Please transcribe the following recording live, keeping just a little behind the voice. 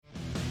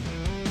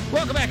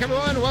Welcome back,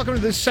 everyone. Welcome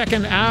to the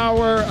second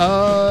hour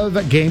of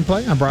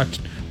Gameplay.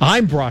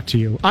 I'm brought to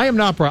you. I am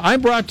not brought. I'm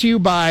brought to you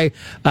by,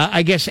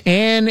 I guess,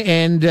 Ann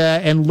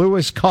and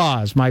Louis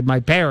Cause, my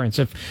parents,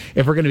 if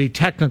we're going to be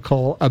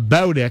technical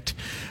about it.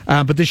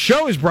 But the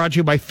show is brought to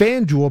you by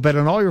FanDuel. Bet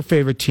on all your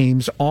favorite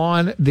teams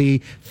on the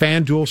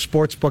FanDuel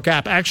Sportsbook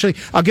app. Actually,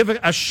 I'll give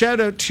a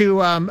shout out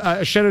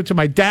to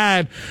my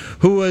dad,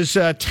 who was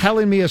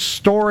telling me a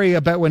story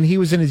about when he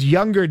was in his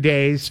younger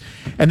days,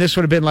 and this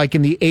would have been like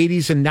in the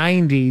 80s and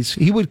 90s.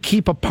 He would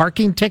keep a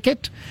parking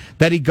ticket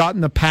that he got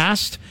in the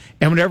past.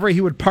 And whenever he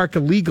would park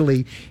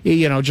illegally,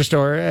 he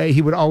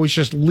would always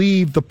just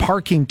leave the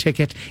parking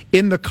ticket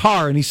in the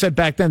car. And he said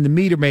back then the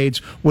meter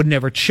maids would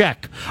never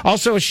check.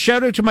 Also, a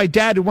shout out to my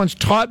dad, who once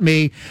taught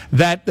me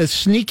that the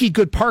sneaky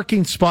good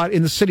parking spot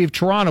in the city of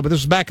Toronto, but this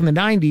was back in the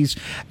 90s,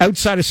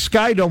 outside of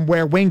Skydome,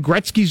 where Wayne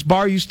Gretzky's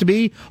bar used to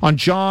be, on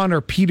John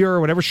or Peter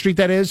or whatever street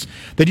that is,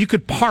 that you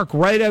could park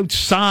right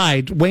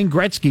outside Wayne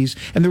Gretzky's.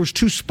 And there was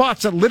two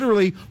spots that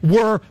literally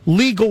were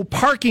legal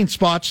parking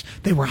spots.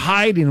 They were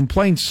hiding in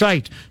plain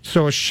sight.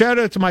 So a shout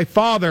out to my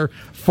father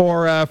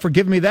for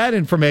giving me that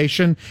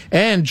information.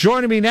 And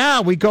joining me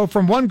now, we go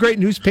from one great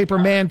newspaper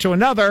man to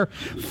another,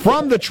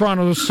 from the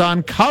Toronto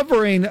Sun,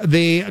 covering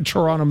the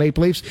Toronto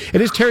Maple Leafs.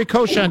 It is Terry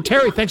Koshan.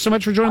 Terry, thanks so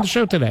much for joining the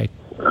show today.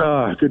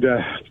 Good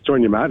to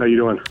join you, Matt. How you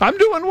doing? I'm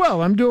doing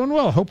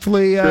well.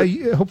 Hopefully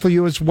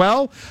you as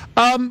well.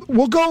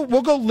 We'll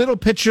go little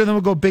picture, then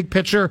we'll go big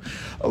picture.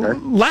 Okay.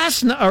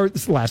 Last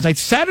night,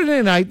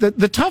 Saturday night,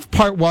 the tough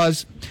part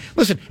was,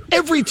 listen,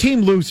 every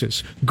team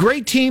loses.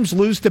 Great teams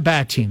lose to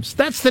bad teams.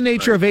 That's the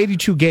nature of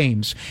 82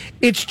 games.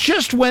 It's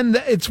just when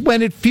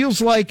it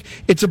feels like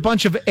it's a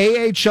bunch of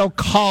AHL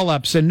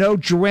call-ups and no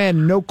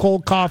Duran, no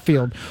Cole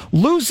Caulfield.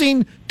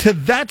 Losing to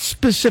that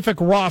specific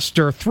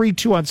roster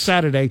 3-2 on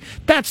Saturday,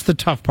 that's the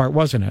tough part,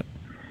 wasn't it?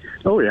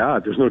 Oh, yeah,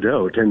 there's no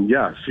doubt. And,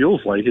 yeah, it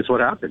feels like it's what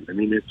happened. I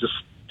mean,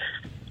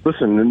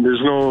 listen,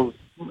 there's no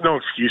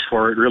excuse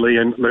for it, really.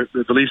 And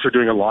the Leafs are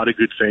doing a lot of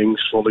good things,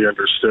 fully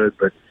understood,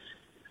 but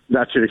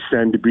that should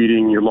extend to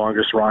beating your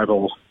longest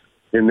rival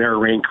in their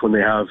rink when they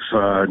have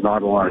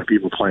not a lot of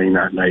people playing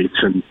that night.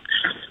 And,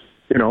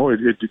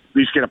 at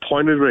least get a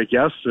point of it, I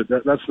guess.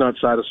 That's not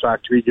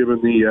satisfactory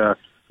given the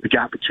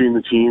gap between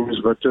the teams.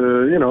 But,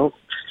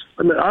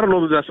 I don't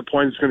know that that's a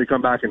point that's going to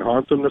come back and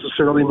haunt them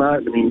necessarily,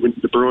 Matt. I mean, when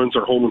the Bruins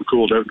are home and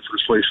cooled out in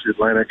first place in the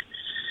Atlantic,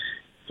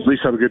 at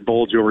least have a good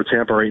bulge over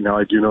Tampa right now.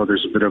 I do know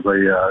there's a bit of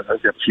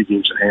I've got a few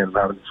games at hand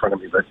I have in front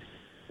of me. But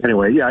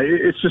anyway, yeah,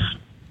 it's just,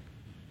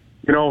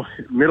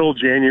 middle of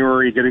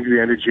January, getting to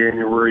the end of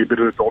January, a bit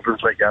of the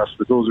doldrums, I guess.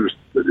 But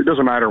it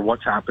doesn't matter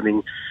what's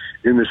happening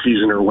in the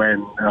season or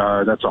when.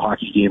 That's a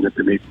hockey game that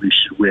the Maple Leafs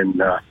should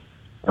win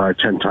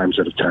 10 times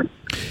out of 10.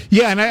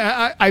 Yeah, and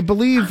I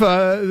believe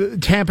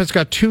Tampa's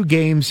got 2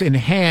 games in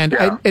hand.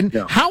 Yeah,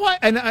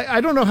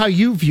 I don't know how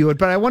you view it,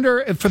 but I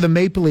wonder if for the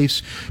Maple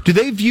Leafs, do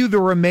they view the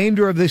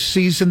remainder of this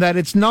season that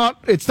it's not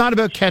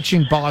about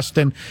catching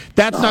Boston?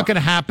 That's not going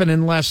to happen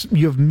unless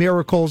you have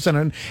miracles,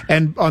 and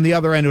on the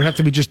other end, it would have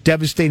to be just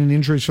devastating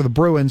injuries for the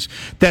Bruins.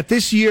 That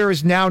this year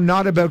is now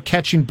not about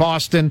catching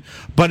Boston,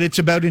 but it's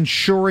about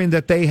ensuring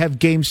that they have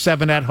Game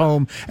 7 at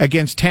home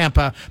against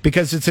Tampa,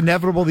 because it's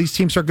inevitable these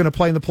teams are going to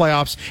play in the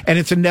playoffs, and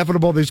it's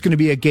inevitable there's going to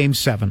be a Game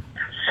 7.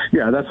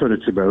 Yeah, that's what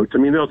it's about. I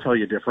mean, they'll tell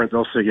you different.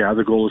 They'll say,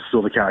 the goal is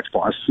still to catch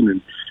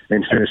Boston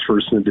and finish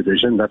first in the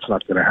division. That's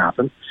not going to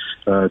happen.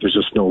 There's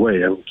just no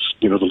way. And,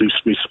 the Leafs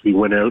basically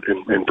went out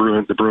and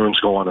the Bruins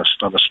go on a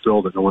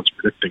spill that no one's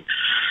predicting.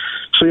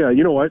 So, yeah,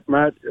 you know what,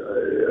 Matt?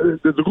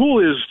 The goal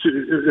is,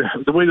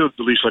 the way the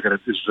Leafs look at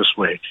it is this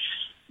way.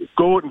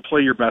 Go out and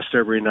play your best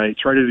every night.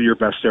 Try to do your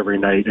best every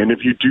night. And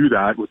if you do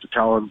that with the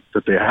talent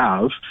that they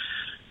have,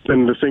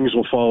 then the things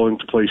will fall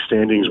into place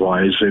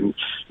standings-wise. And,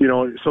 I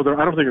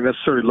don't think they're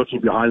necessarily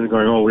looking behind and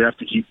going, we have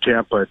to keep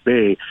Tampa at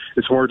bay.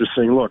 It's more just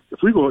saying, look,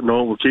 if we go out,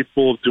 we're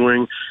capable of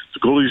doing, the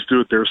goalies do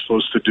what they're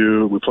supposed to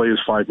do, we play as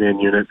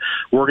 5-man unit,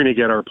 we're going to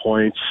get our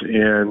points,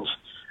 and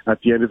at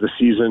the end of the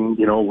season,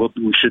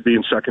 we should be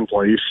in second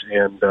place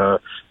and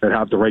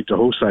have the right to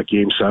host that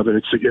Game 7.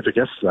 If it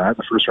gets to that,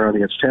 the first round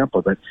against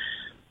Tampa. But,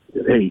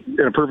 hey,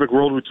 in a perfect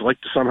world, would you like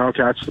to somehow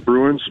catch the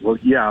Bruins? Well,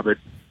 yeah, but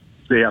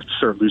they have to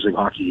start losing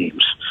hockey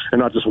games,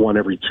 and not just one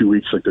every 2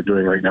 weeks like they're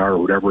doing right now or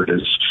whatever it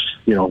is,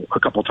 a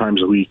couple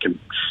times a week. And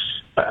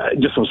I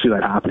just don't see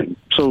that happening.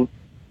 So,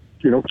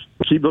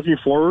 keep looking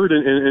forward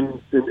and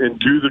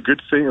do the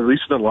good thing. At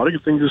least done a lot of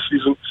good things this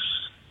season.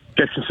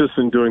 Get consistent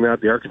in doing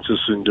that. They are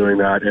consistent in doing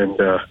that. And,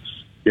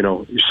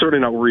 you're certainly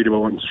not worried about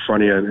what's in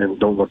front of you, and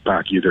don't look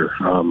back either.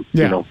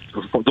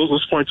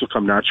 Those points will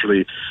come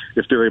naturally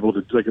if they're able to,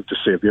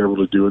 if they're able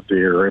to do what they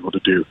are able to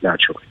do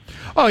naturally.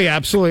 Oh, yeah,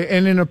 absolutely.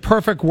 And in a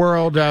perfect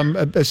world,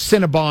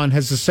 Cinnabon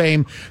has the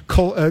same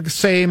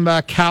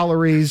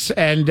calories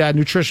and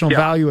nutritional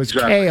value as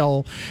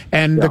kale,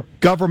 and the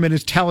government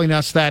is telling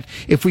us that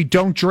if we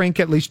don't drink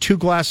at least 2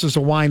 glasses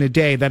of wine a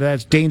day,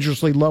 that's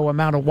dangerously low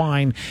amount of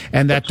wine,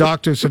 and that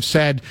doctors have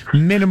said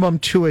minimum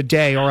 2 a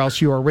day, or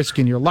else you are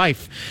risking your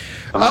life.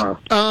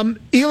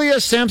 Ilya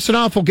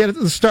Samsonov will get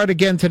the start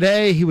again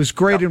today. He was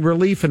great in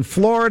relief in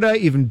Florida,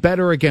 even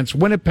better against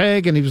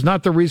Winnipeg, and he was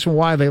not the reason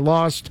why they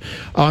lost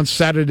on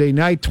Saturday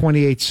night.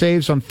 28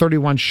 saves on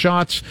 31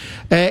 shots.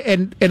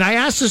 And I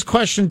asked this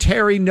question,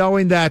 Terry,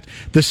 knowing that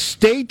the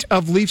state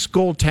of Leafs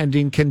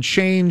goaltending can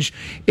change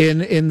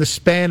in the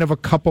span of a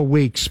couple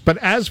weeks. But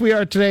as we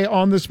are today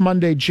on this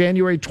Monday,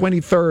 January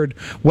 23rd,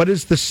 what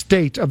is the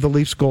state of the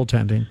Leafs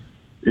goaltending?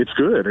 It's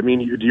good. I mean,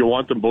 do you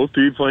want them both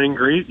to be playing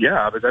great?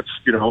 Yeah, but that's,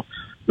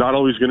 not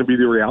always going to be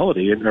the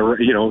reality. And,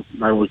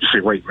 I would say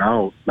right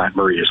now, Matt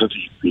Murray isn't.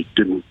 He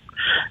didn't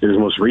in his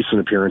most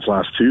recent appearance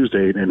last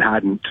Tuesday and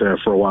hadn't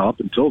for a while up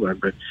until then.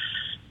 But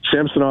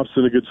Samsonov's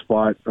in a good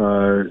spot.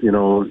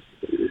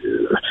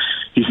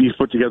 He's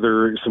put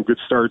together some good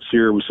starts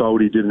here. We saw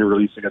what he did in the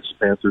release against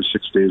the Panthers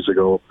 6 days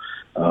ago.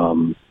 He's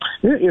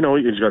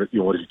got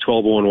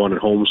 12-1 at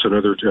home, so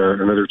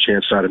another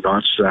chance at a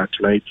notch to that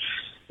tonight.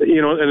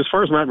 And as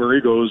far as Matt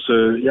Murray goes,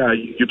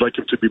 you'd like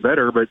him to be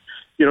better, but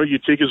you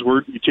take his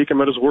word, you take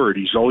him at his word.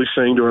 He's always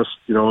saying to us,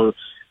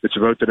 it's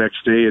about the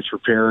next day. It's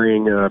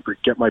preparing,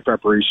 get my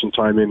preparation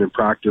time in and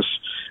practice,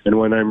 and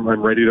when I'm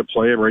ready to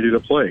play, I'm ready to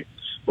play.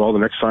 Well, the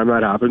next time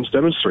that happens,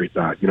 demonstrate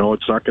that.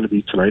 It's not going to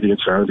be tonight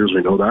against the Islanders.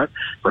 We know that.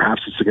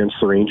 Perhaps it's against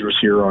the Rangers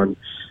here on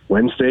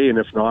Wednesday, and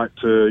if not,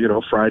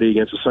 Friday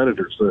against the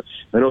Senators.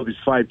 I know these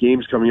 5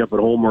 games coming up at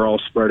home are all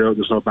spread out.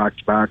 There's no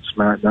back-to-backs,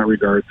 Matt, in that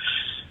regard.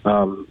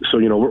 We're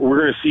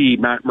going to see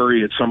Matt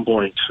Murray at some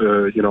point.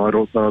 I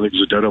don't think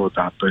there's a doubt about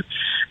that, but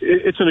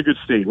it's in a good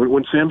state.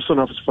 When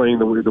Samsonov is playing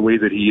the way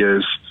that he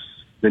is,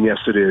 then yes,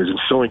 it is,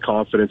 instilling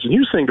confidence. And he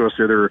was saying to us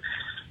the other,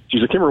 I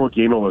can't remember what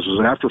game it was. It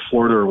was after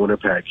Florida or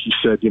Winnipeg. He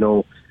said,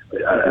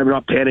 I'm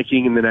not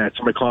panicking in the net.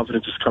 My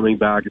confidence is coming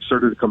back. It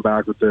started to come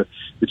back with the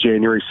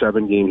January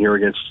 7 game here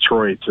against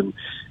Detroit. And,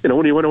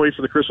 when he went away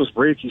for the Christmas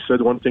break, he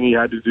said one thing he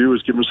had to do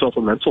was give himself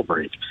a mental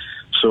break.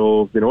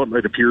 So, it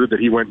might appear that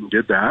he went and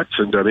did that,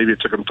 and maybe it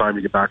took him time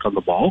to get back on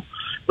the ball,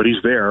 but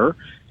he's there.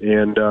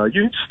 And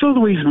still the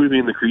way he's moving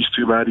in the crease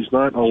too, Matt. He's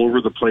not all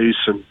over the place,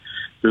 and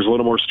there's a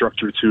little more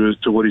structure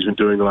to what he's been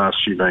doing the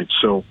last few nights.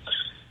 So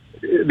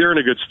they're in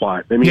a good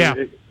spot. I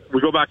mean,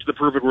 we go back to the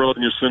perfect world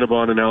in your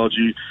Cinnabon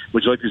analogy.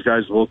 Would you like these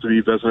guys both to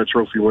be Vezina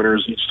Trophy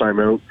winners each time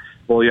out?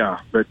 Well, yeah,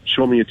 but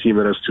show me a team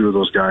that has 2 of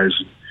those guys.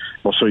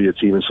 I'll show you a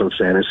team in some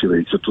fantasy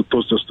leagues.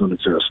 Those just don't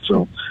exist.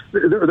 So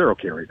they're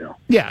okay right now.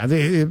 Yeah,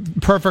 the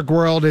perfect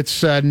world.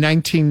 It's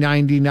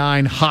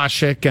 1999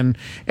 Hasek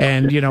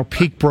and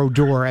Peak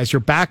Brodeur as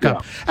your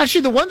backup. Yeah.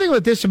 Actually, the one thing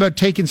with this about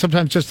taking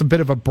sometimes just a bit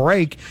of a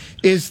break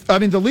is,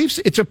 the Leafs,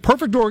 it's a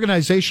perfect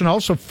organization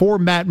also for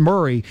Matt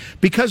Murray,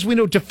 because we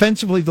know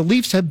defensively the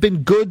Leafs have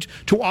been good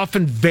to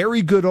often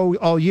very good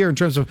all year in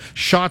terms of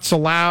shots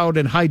allowed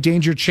and high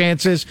danger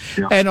chances.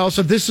 Yeah. And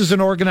also this is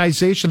an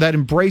organization that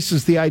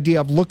embraces the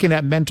idea of looking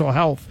at mental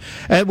health,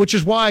 which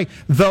is why,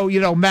 though,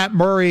 Matt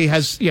Murray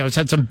has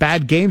had some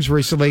bad games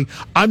recently,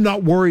 I'm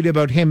not worried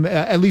about him,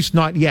 at least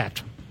not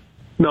yet.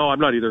 No,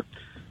 I'm not either.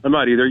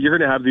 You're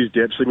going to have these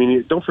dips. I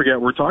mean, don't forget,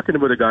 we're talking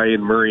about a guy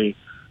in Murray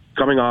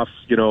coming off,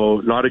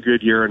 not a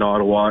good year in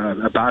Ottawa,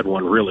 a bad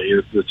one, really.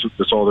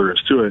 That's all there is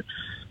to it.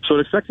 So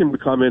I'd expect him to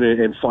come in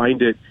and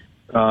find it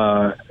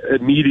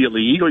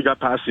immediately. He got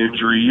past the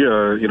injury,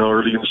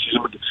 early in the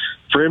season. But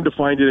for him to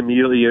find it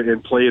immediately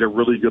and play at a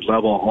really good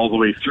level all the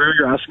way through,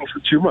 you're asking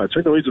for too much.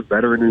 I know he's a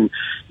veteran and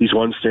he's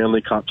won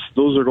Stanley Cups.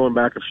 Those are going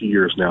back a few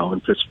years now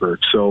in Pittsburgh.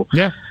 So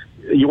yeah,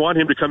 you want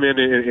him to come in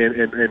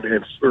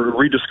and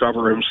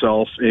rediscover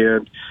himself,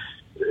 and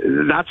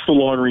that's the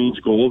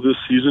long-range goal of this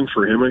season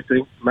for him, I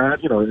think,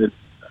 Matt.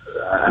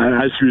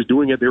 As he was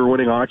doing it, they were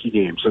winning hockey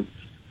games, and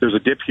there's a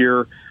dip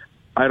here.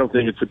 I don't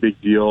think it's a big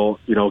deal.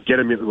 Get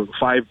him in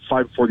five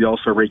before the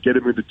All-Star break. Get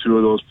him into 2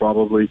 of those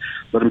probably.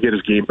 Let him get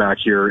his game back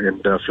here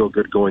and feel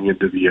good going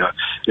into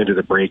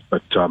the break.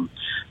 But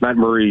Matt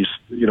Murray's,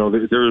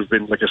 there have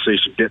been, like I say,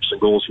 some dips and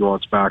goals he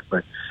wants back.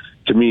 But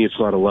to me, it's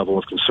not a level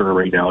of concern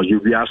right now.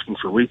 You'd be asking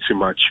for way too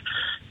much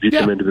if you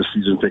come into the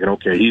season thinking,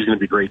 okay, he's going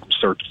to be great from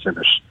start to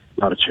finish.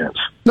 Not a chance.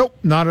 Nope,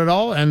 not at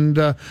all. And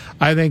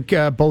I think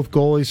both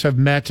goalies have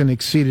met and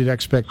exceeded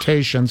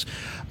expectations.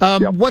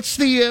 What's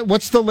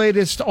the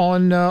latest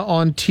on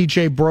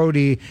TJ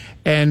Brodie,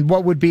 and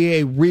what would be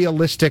a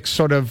realistic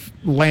sort of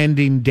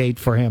landing date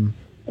for him?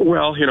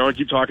 Well, I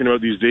keep talking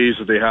about these days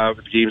that they have,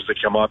 the games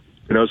that come up.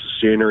 It's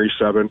January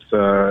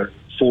 7th,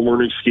 full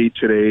morning skate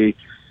today.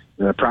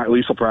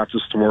 Leafs will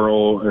practice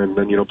tomorrow, and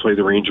then play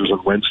the Rangers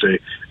on Wednesday.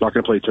 Not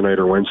going to play tonight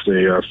or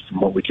Wednesday,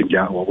 from what we can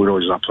get. Well, we know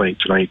he's not playing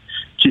tonight.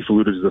 Keith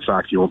alluded to the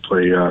fact he won't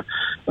play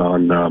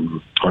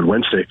on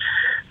Wednesday.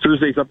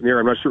 Thursday's up in the air.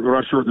 I'm not sure. We're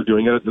not sure what they're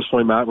doing at this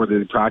point, Matt. Where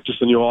they practice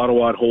in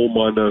Ottawa at home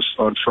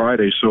on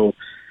Friday. So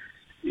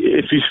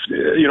if he's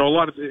a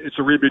lot of it's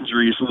a rib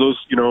injury. So those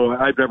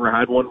I've never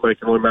had one, but I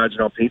can only imagine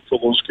how painful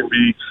those can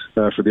be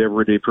for the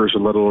everyday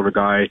person, let alone a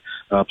guy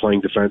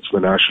playing defense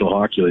in the National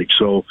Hockey League.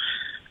 So.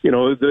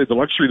 The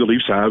luxury the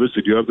Leafs have is they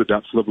do have the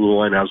depth in the blue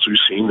line, as we've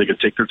seen. They can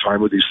take their time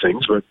with these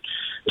things. But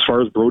as far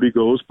as Brodie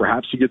goes,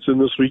 perhaps he gets in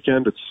this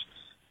weekend. It's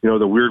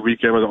the weird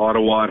weekend with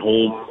Ottawa at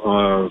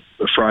home,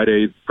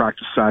 Friday,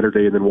 practice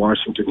Saturday, and then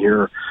Washington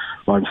here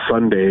on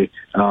Sunday.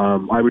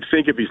 I would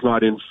think if he's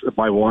not in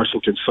by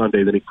Washington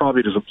Sunday, then he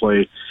probably doesn't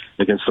play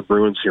against the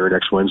Bruins here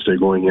next Wednesday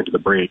going into the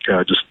break.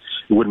 Just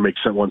it wouldn't make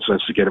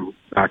sense to get him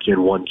back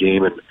in one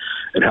game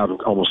and have him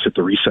almost hit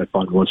the reset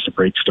button once the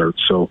break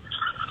starts. So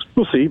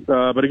we'll see.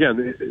 But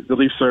again, the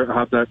Leafs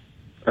have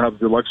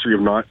the luxury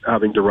of not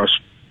having to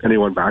rush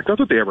anyone back. Not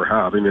that they ever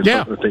have. I mean, it's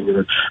not the thing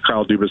that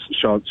Kyle Dubas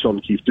and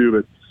Sheldon Keefe do,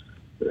 but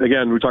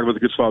again, we talk about the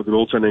good spot with the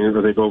goaltending.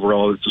 I think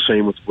overall it's the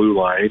same with the blue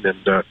line.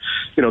 And,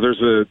 there's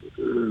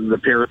the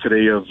pair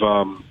today of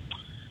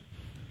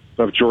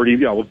Jordy,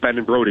 Ben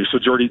and Brody. So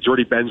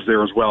Jordy Ben's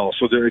there as well.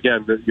 So there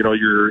again,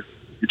 you're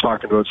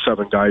talking about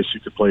 7 guys who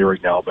could play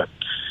right now. But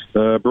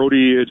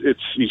Brody,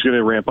 he's going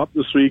to ramp up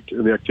this week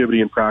in the activity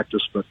and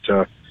practice. But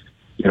I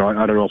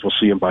don't know if we'll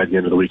see him by the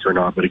end of the week or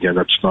not. But again,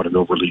 that's not an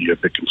overly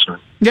big concern.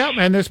 Yeah,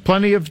 and there's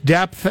plenty of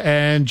depth,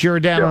 and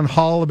Giordano and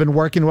Hall have been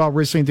working well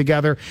recently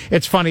together.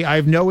 It's funny, I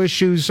have no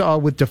issues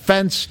with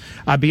defense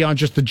beyond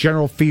just the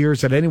general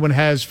fears that anyone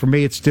has. For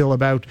me, it's still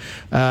about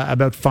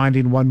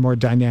finding one more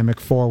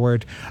dynamic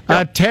forward.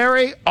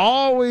 Terry,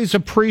 always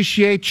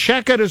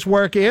check out his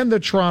work in the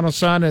Toronto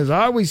Sun. As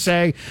I always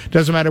say,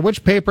 doesn't matter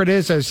which paper it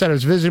is. As I said, I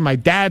was visiting my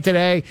dad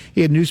today.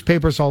 He had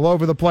newspapers all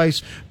over the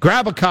place.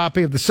 Grab a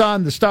copy of the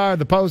Sun, the Star,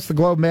 the Post, the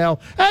Globe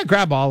Mail.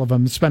 Grab all of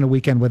them and spend a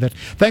weekend with it.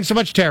 Thanks so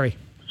much, Terry.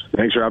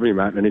 Thanks for having me,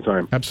 Matt.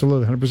 Anytime.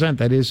 Absolutely, 100%.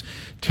 That is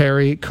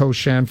Terry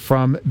Koshan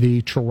from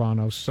the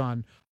Toronto Sun.